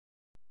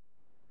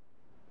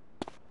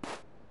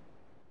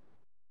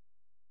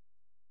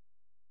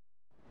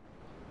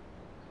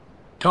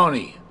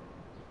Tony,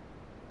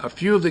 a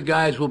few of the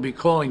guys will be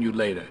calling you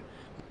later.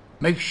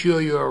 Make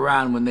sure you're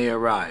around when they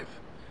arrive.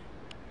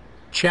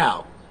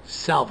 Ciao,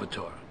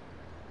 Salvatore.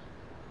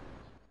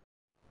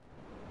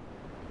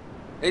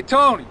 Hey,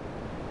 Tony,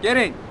 get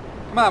in.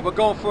 Come on, we're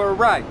going for a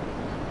ride.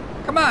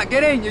 Come on,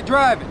 get in, you're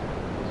driving.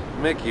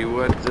 Mickey,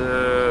 what's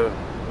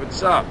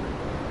up?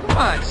 Come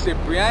on,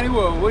 Cipriani,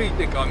 what do you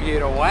think, I'm here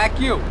to whack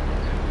you?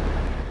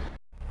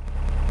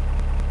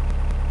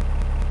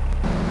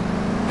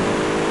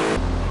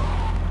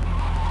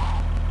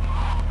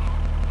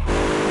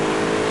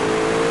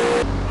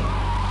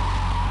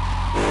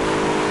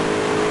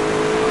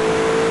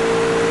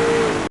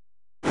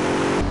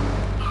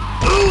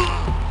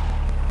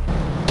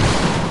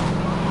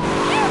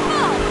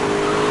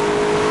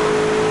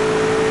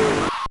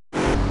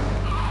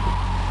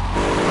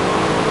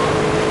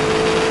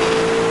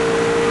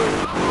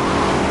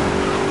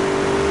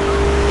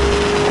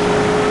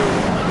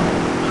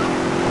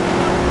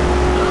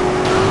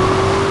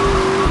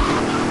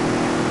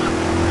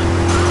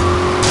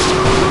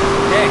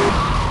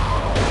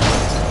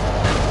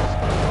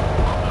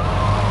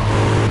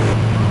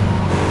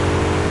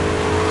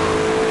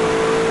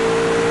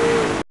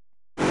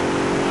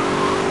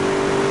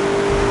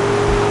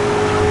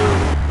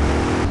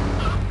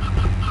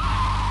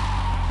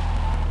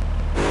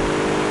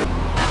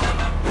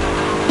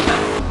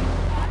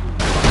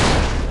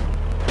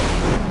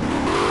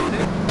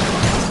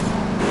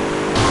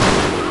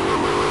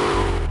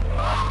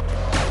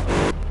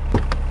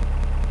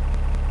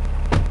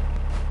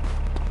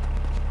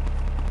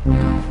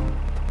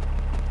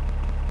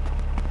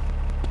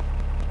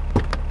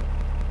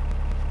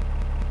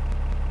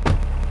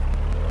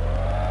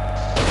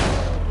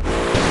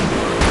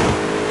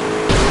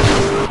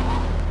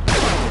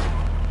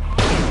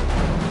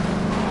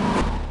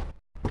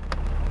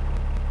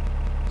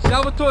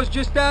 Salvatore's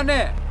just down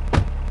there.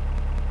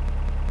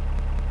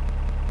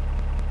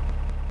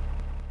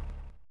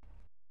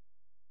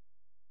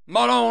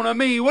 Madonna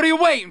me, what are you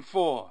waiting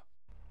for?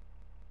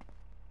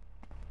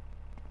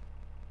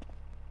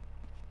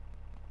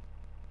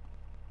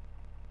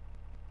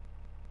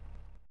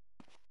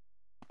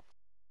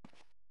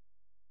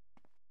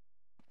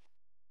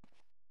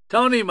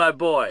 Tony, my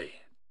boy,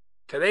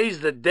 today's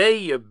the day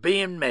you're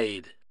being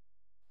made.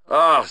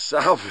 Oh,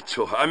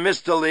 Salvatore, I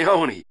missed the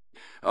Leone.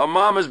 Our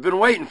mama's been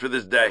waiting for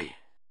this day.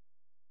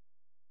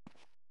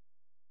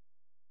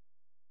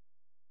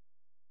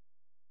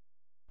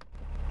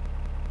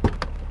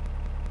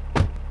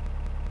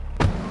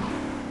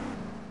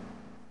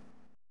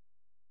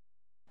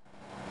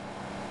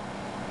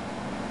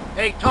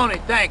 Hey, Tony,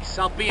 thanks.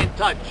 I'll be in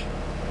touch.